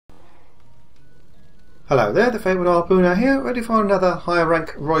Hello there, the Fabled Harpooner here, ready for another higher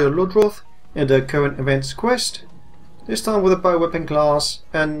rank Royal Ludroth in the current events quest. This time with a bow weapon class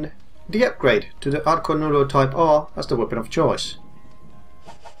and the upgrade to the Arko Nulo Type R as the weapon of choice.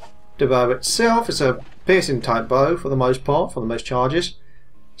 The bow itself is a piercing type bow for the most part, for the most charges,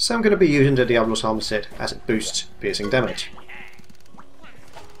 so I'm going to be using the Diablo's armor set as it boosts piercing damage.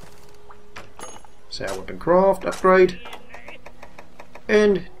 So our weapon craft upgrade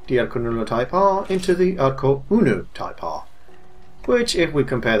and the Arko Nulo Type R into the Arko Nulo Type R, which if we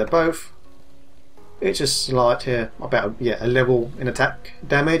compare the both, it's a slight about a level in attack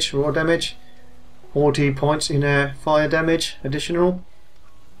damage, raw damage, 40 points in fire damage additional.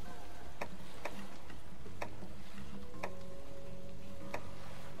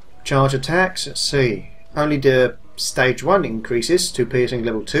 Charge attacks, let's see, only the stage 1 increases to piercing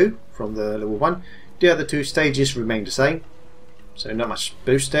level 2 from the level 1, the other two stages remain the same, so not much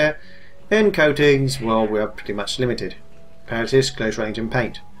boost there. And coatings, well, we are pretty much limited. Paralysis, close range and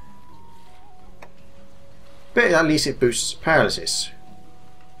paint. But at least it boosts paralysis.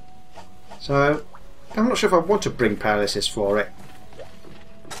 So, I'm not sure if I want to bring paralysis for it.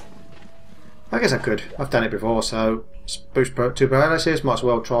 I guess I could. I've done it before, so boost to paralysis, might as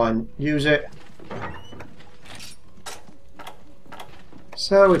well try and use it.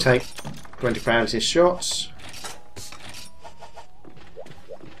 So we take 20 paralysis shots.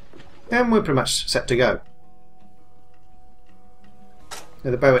 And we're pretty much set to go.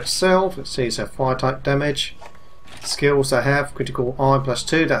 Now the bow itself, let's see, it's a fire type damage. Skills I have, critical eye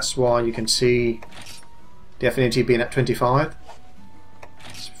 +2, that's why you can see the affinity being at 25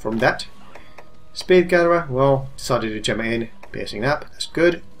 from that. Speed gatherer, well, decided to jam it in, piercing up, that's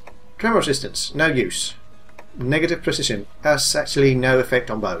good. Tremor resistance, no use. Negative precision, has actually no effect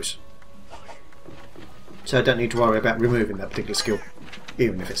on bows. So I don't need to worry about removing that particular skill,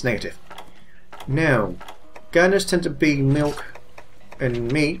 even if it's negative. Now, gunners tend to be milk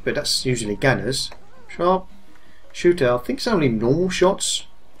and meat, but that's usually gunners. Sharp shooter, I think it's only normal shots,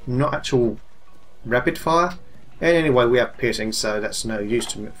 not actual rapid fire. And anyway, we have piercing, so that's no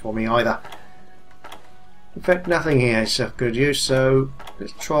use for me either. In fact, nothing here is of good use, so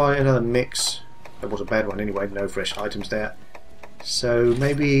let's try another mix. That was a bad one anyway, no fresh items there. So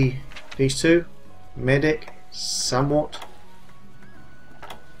maybe these two. Medic, somewhat.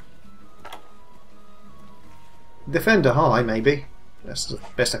 Defender high, maybe. That's the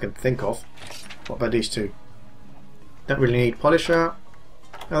best I can think of. What about these two? Don't really need polisher.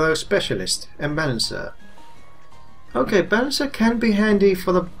 Although specialist and balancer. Okay, balancer can be handy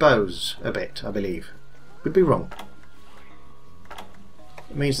for the bows a bit, I believe. Could be wrong.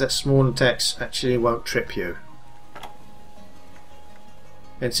 It means that small attacks actually won't trip you.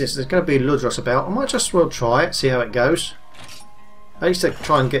 And since there's going to be Ludroth about, I might just well try it, see how it goes. At least I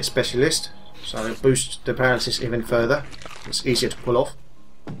try and get specialist, so it boosts the paralysis even further. It's easier to pull off.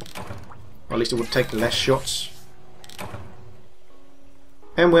 Or at least it would take less shots.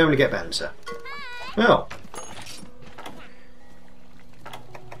 And we only get balancer. Well.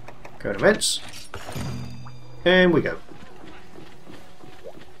 Go to events. And we go.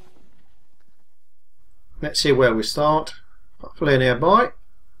 Let's see where we start. Hopefully nearby.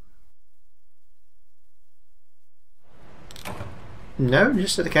 No,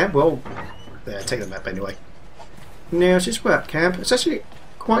 just at the camp. Well, there, take the map anyway. Now, since we're at camp, it's actually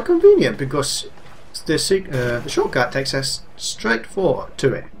quite convenient because the shortcut takes us straight forward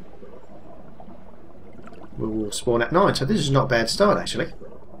to it. We will spawn at 9, so this is not a bad start actually.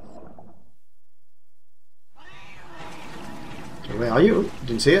 So where are you?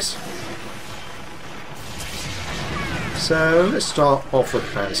 Didn't see us. So let's start off with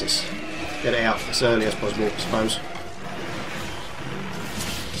paralysis. Get it out as early as possible, I suppose.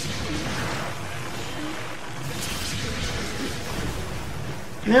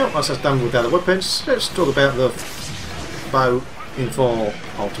 Now, as I've done with the other weapons, let's talk about the bow in 4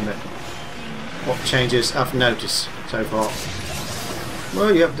 Ultimate. What changes I've noticed so far?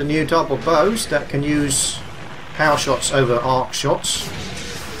 Well, you have the new type of bows that can use power shots over arc shots.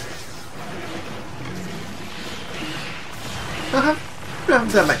 I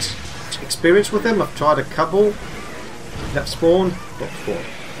haven't that much experience with them. I've tried a couple that spawned,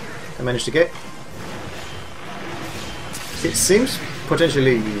 I managed to get. It seems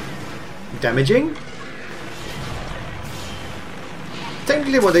potentially damaging.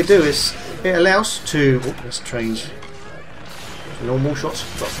 Technically what they do is it allows to let's change normal shots,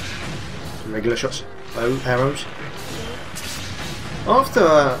 regular shots, bow arrows.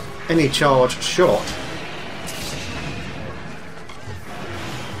 After any charged shot,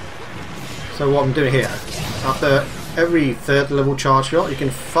 so what I'm doing here, after every 3rd level charge shot you can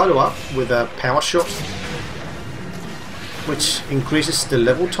follow up with a power shot which increases the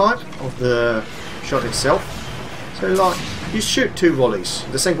level type of the shot itself. So like, you shoot 2 volleys,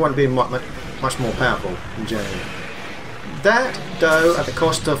 the second one being much more powerful in general. That, though, at the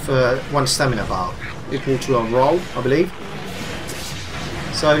cost of 1 stamina bar, equal to a roll, I believe.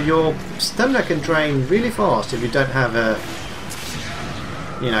 So your stamina can drain really fast if you don't have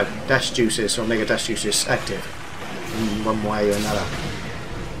dash juices or mega dash juices active in one way or another.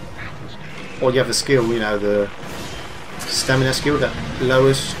 Or you have the skill, the stamina skill that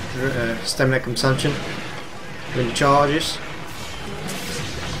lowers stamina consumption when you charges.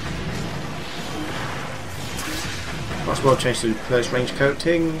 Might as well change to close range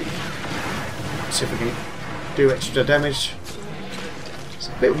coating. See if we can do extra damage. It's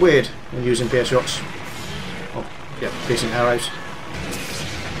a bit weird when using pierce shots. Oh, yeah, piercing arrows.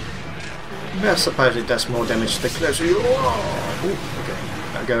 But I suppose it does more damage the closer you are. Okay,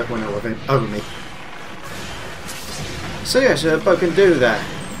 that go went over me. So yes, bow can do that,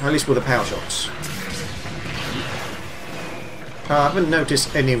 at least with the power shots. I haven't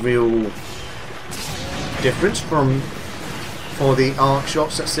noticed any real difference for the arc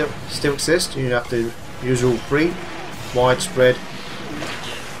shots that still exist. You have the usual 3, widespread.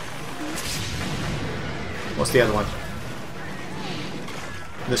 What's the other one?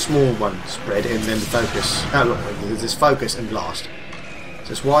 The small one, spread, and then the focus. Oh look, there's focus and blast.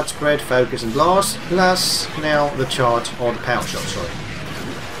 So it's widespread, focus and blast, plus now the charge or the power shot, sorry.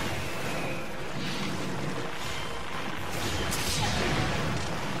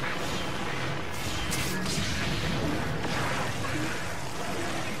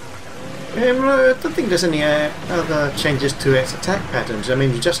 I don't think there's any other changes to its attack patterns. I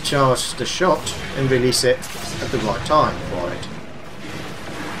mean, you just charge the shot and release it at the right time for it.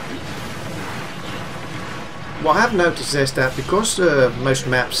 What I have noticed is that because most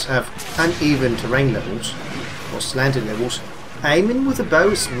maps have uneven terrain levels, or slanted levels, aiming with a bow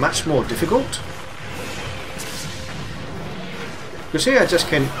is much more difficult. Because here I just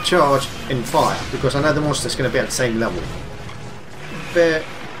can charge and fire, because I know the monster's going to be at the same level. But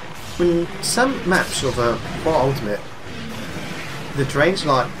when some maps of a Royal Ultimate, the terrain's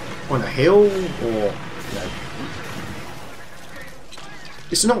like on a hill, or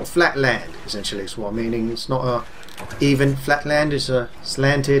it's not flat land, essentially, is what I'm meaning. It's not a even flat land, it's a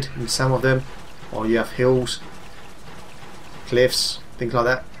slanted in some of them, or you have hills, cliffs, things like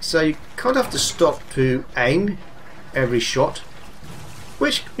that. So you kind of have to stop to aim every shot,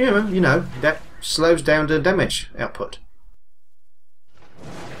 which, that slows down the damage output.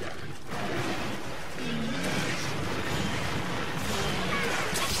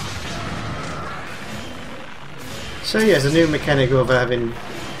 So yes, a new mechanic of having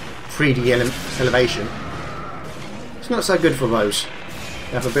 3D elevation. It's not so good for those.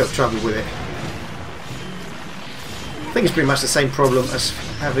 I have a bit of trouble with it. I think it's pretty much the same problem as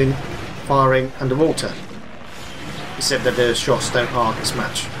having firing underwater, except that the shots don't arc as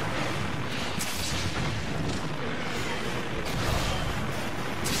much.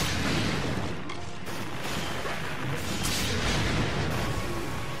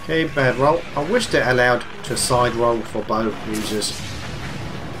 Okay, bad roll. I wish they allowed to side roll for bow users.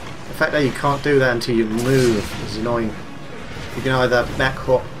 The fact that you can't do that until you move is annoying. You can either back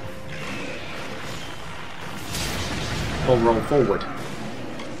hop or roll forward.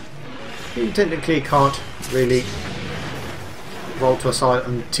 You technically can't really roll to a side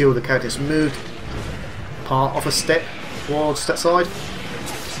until the character's moved part of a step towards that side.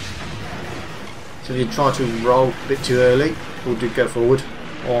 So if you try to roll a bit too early, or do go forward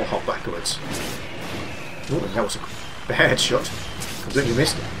or hop backwards. Oh, that was a bad shot. Completely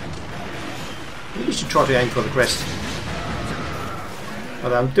missed it. Maybe you should try to aim for the crest.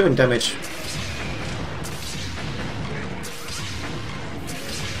 Although I'm doing damage.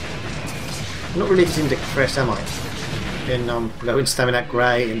 I'm not really hitting the crest, am I? Then I'm low in stamina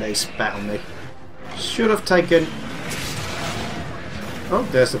grey and they spat on me. Should have taken... Oh,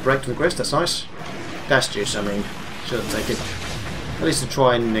 there's the break to the crest, that's nice. Dash juice, I mean. Should have taken. At least to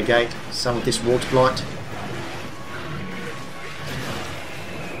try and negate some of this water blight.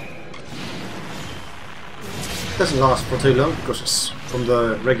 Doesn't last for too long because it's from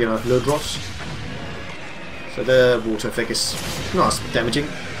the regular Ludroths. So the water effect is not as damaging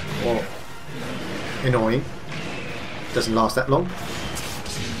or annoying. Doesn't last that long.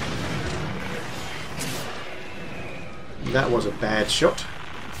 That was a bad shot.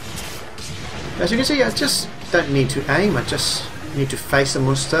 As you can see, I just don't need to aim, I just need to face the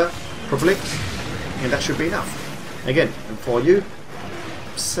monster properly, and that should be enough. Again, and for you,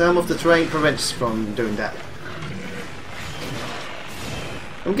 some of the terrain prevents from doing that.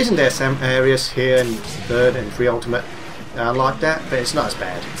 I'm guessing there are some areas here in 3rd and 3 Ultimate like that, but it's not as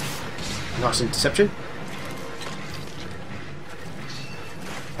bad. Nice interception.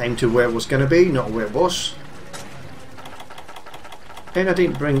 Aim to where it was going to be, not where it was. And I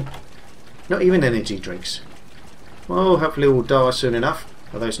didn't bring not even energy drinks. Well, hopefully we'll die soon enough.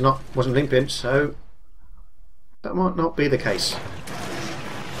 Although it's wasn't limping, so that might not be the case.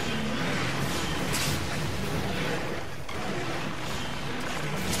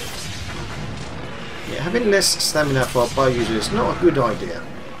 Yeah, having less stamina for our bow user is not a good idea.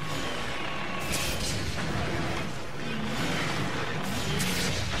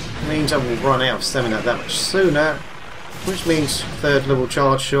 Means I will run out of stamina that much sooner, which means third level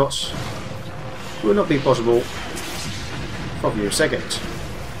charge shots will not be possible for a few seconds.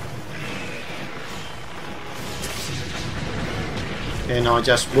 And I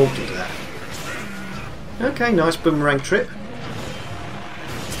just walked into that. Okay, nice boomerang trip.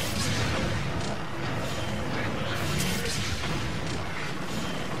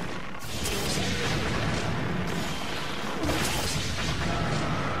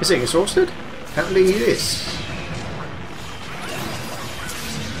 Is it exhausted? Apparently it is.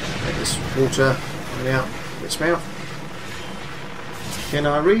 Get this water coming out of its mouth. Can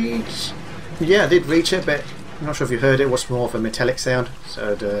I reach? Yeah, I did reach it, but I'm not sure if you heard it. It was more of a metallic sound,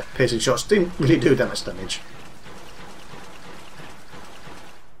 so the piercing shots didn't really do that much damage.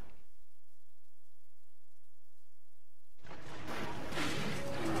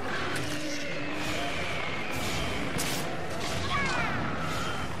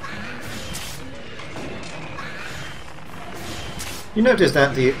 You notice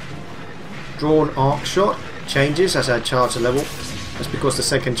that the drawn arc shot changes as I charge the level. That's because the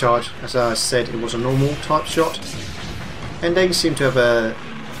second charge, as I said, it was a normal type shot, and they seem to have a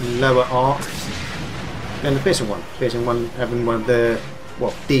lower arc than the piercing one. Piercing one having one of the,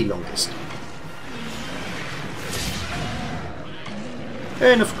 well, the longest.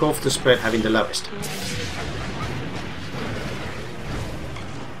 And of course the spread having the lowest.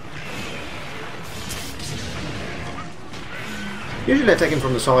 Usually attacking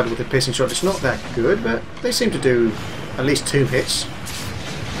from the side with a piercing shot is not that good, but they seem to do at least 2 hits.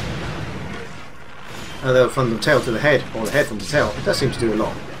 Although from the tail to the head, or the head from the tail, it does seem to do a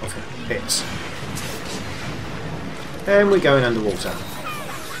lot of hits. And we're going underwater.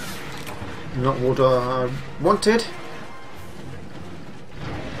 Not what I wanted,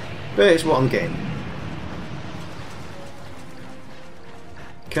 but it's what I'm getting.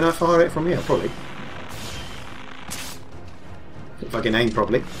 Can I fire it from here? Probably. If I can aim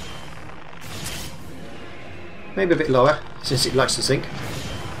properly. Maybe a bit lower, since it likes to sink.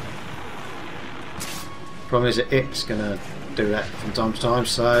 Problem is that it's going to do that from time to time,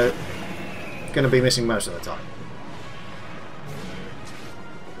 so going to be missing most of the time.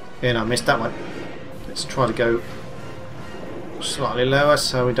 And I missed that one. Let's try to go slightly lower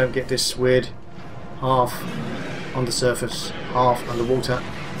so we don't get this weird half on the surface, half underwater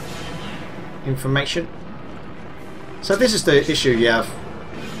information. So this is the issue you have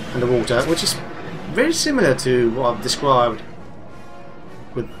underwater, which is very similar to what I've described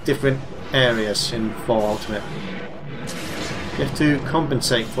with different areas in 4 Ultimate. You have to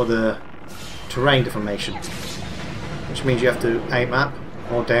compensate for the terrain deformation, which means you have to aim up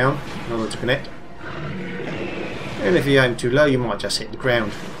or down in order to connect. And if you aim too low, you might just hit the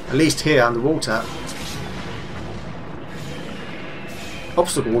ground. At least here underwater,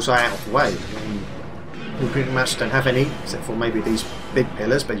 obstacles are out of the way. You pretty much don't have any, except for maybe these big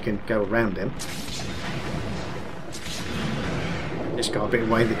pillars, but you can go around them. Just got a bit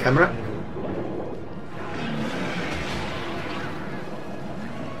away the camera.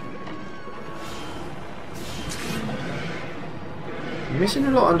 Missing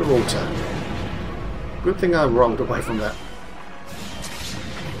a lot underwater. Good thing I rolled away from that.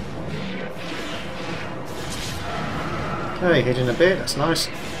 Okay, hitting a bit, that's nice.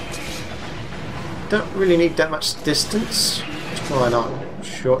 Don't really need that much distance. Let's try an arc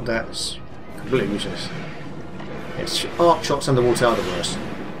shot that's completely useless. It's arc shots underwater are the worst.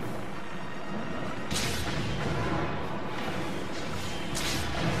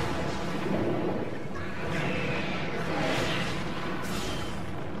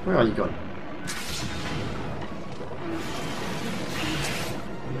 Where are you gone?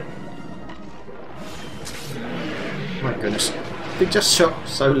 My goodness. They just shot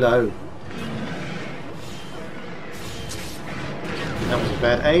so low. That was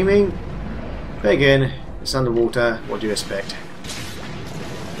bad aiming. But again, it's underwater. What do you expect?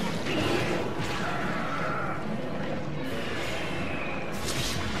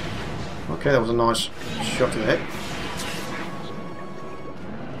 Okay, that was a nice shot to the head.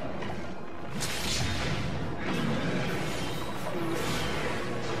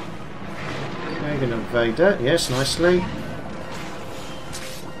 can evade that. Yes, nicely.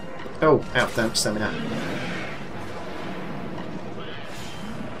 Oh, out of stamina.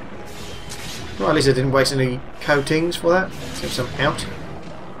 Well, at least I didn't waste any coatings for that. Save some out.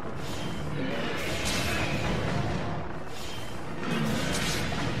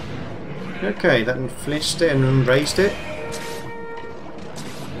 Okay, that flinched it and raised it.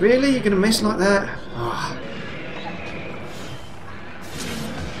 Really? You're going to miss like that? Oh.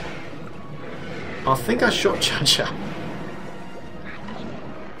 I think I shot Judger.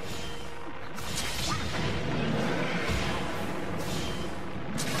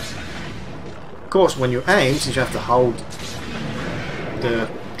 Of course, when you aim, since you have to hold the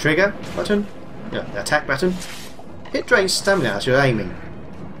trigger button, no, the attack button, it drains stamina as you're aiming.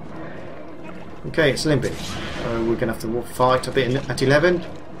 Okay, it's limping. So we're going to have to fight a bit at 11.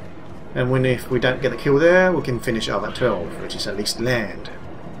 And if we don't get the kill there, we can finish up at 12, which is at least land.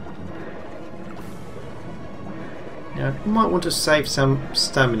 Now, you might want to save some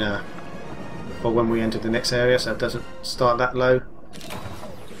stamina for when we enter the next area, so it doesn't start that low.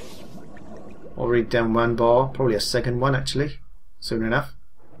 Or read down one bar, probably a second one actually, soon enough.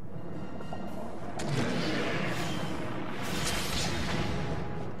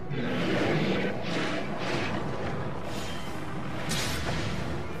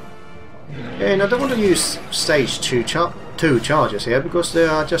 And I don't want to use stage 2 charges here because they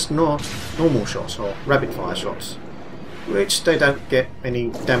are just normal shots or rapid fire shots, which they don't get any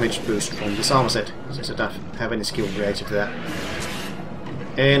damage boost from this armor set since I don't have any skill related to that.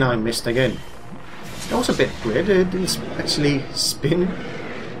 And I missed again. That was a bit weird, it didn't actually spin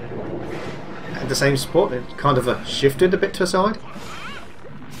at the same spot, it kind of shifted a bit to the side.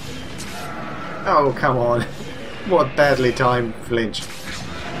 Oh, come on. What a badly timed flinch.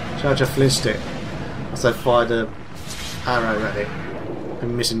 Charger flinched it as I fired an arrow at it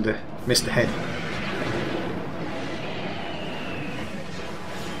and missed the head.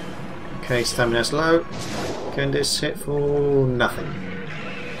 Okay, stamina's low. Can this hit for nothing?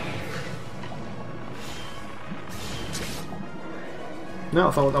 No,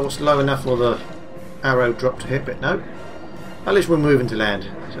 I thought that was low enough for the arrow drop to hit, but no. At least we're moving to land,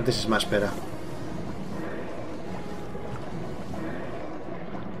 so this is much better.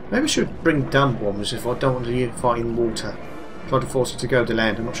 Maybe I should bring dump bombs if I don't want to fight in water. Try to force it to go to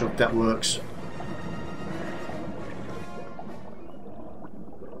land. I'm not sure if that works.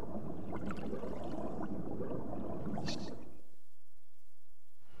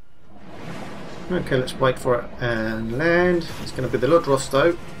 Okay, let's wait for it and land. It's going to be the Ludroth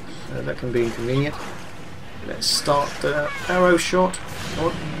though, so that can be inconvenient. Let's start the arrow shot.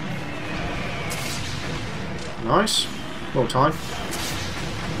 Oh. Nice. Well timed.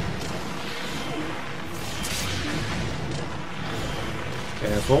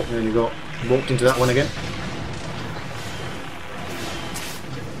 Careful, nearly got walked into that one again.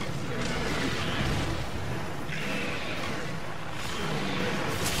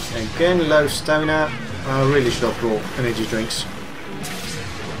 Again, low stamina. I really should have brought energy drinks.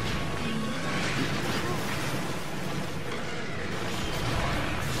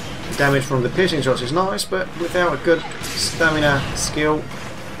 The damage from the piercing shots is nice, but without a good stamina skill,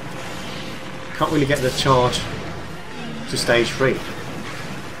 can't really get the charge to stage 3.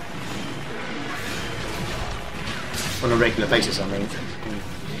 On a regular basis, I mean.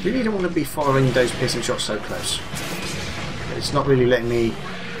 Really don't want to be firing those piercing shots so close. It's not really letting me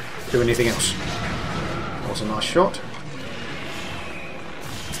do anything else. That was a nice shot.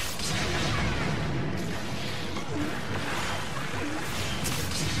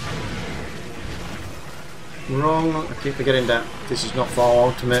 Wrong. I keep forgetting that this is not far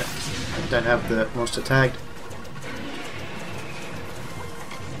ultimate. I don't have the monster tagged.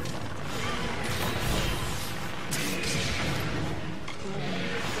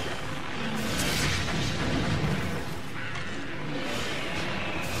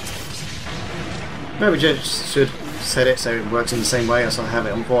 Maybe just should set it so it works in the same way as I have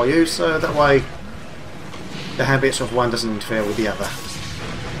it on 4U, so that way the habits of one doesn't interfere with the other.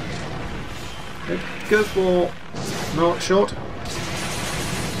 Good for not short.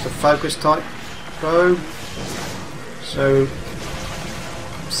 It's a focus type bow, so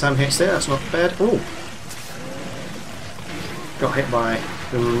some hits there, that's not bad. Oh, got hit by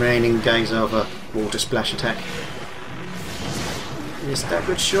the remaining gaze of a water splash attack. Is that a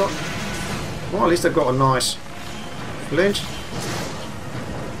good shot? Well, at least I've got a nice flinch.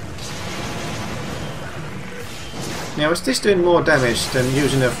 Now, is this doing more damage than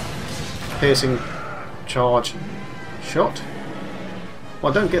using a piercing charge shot?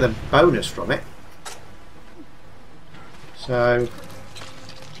 Well, I don't get a bonus from it. So,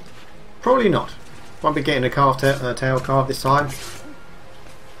 probably not. Won't be getting a tail carved this time.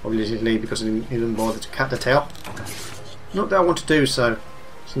 Obviously because I didn't bother to cut the tail. Not that I want to do so.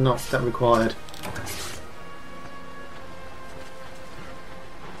 It's not that required.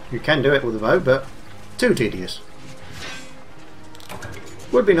 You can do it with a bow, but too tedious.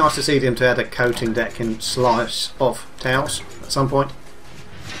 Would be nice to see them to add a coating that can slice off tails at some point.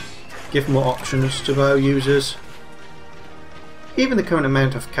 Give more options to bow users. Even the current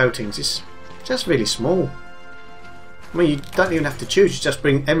amount of coatings is just really small. I mean, you don't even have to choose, you just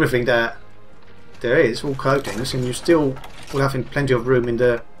bring everything that there is, all coatings, and you still will have plenty of room in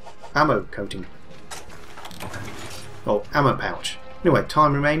the ammo coating. Or ammo pouch. Anyway,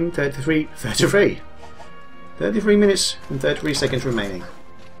 time remaining 33 minutes and 33 seconds remaining.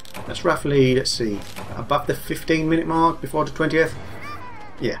 That's roughly, let's see, above the 15-minute mark before the 20th.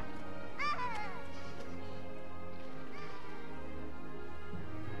 Yeah.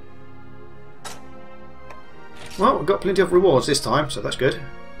 Well, we've got plenty of rewards this time, so that's good.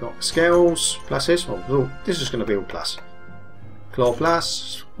 Got scales, pluses. Oh, this is going to be all plus. Claw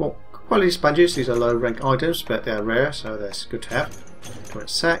plus. Well, quality sponges. These are low rank items, but they're rare, so that's good to have. Current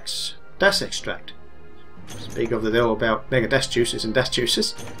sacks. Dash extract. Speak of the deal about mega dash juices and dash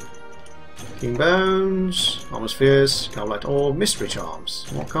juices. King bones, armor spheres, Carolite ore, mystery charms.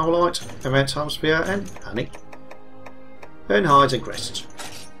 More Carolite, event armor sphere, and honey. Bone hides and crests.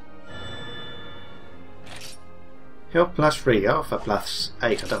 Health plus 3, alpha plus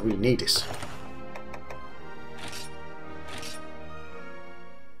 8. I don't really need this.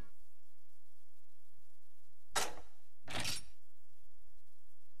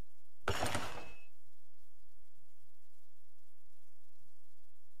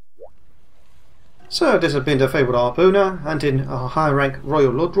 So this has been the Fabled Harpooner, hunting a high rank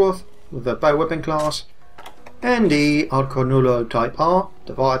Royal Ludroth with the bow weapon class, and the Arko Nulo type R,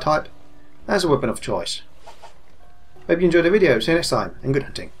 the fire type, as a weapon of choice. Hope you enjoyed the video. See you next time, and good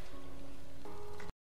hunting.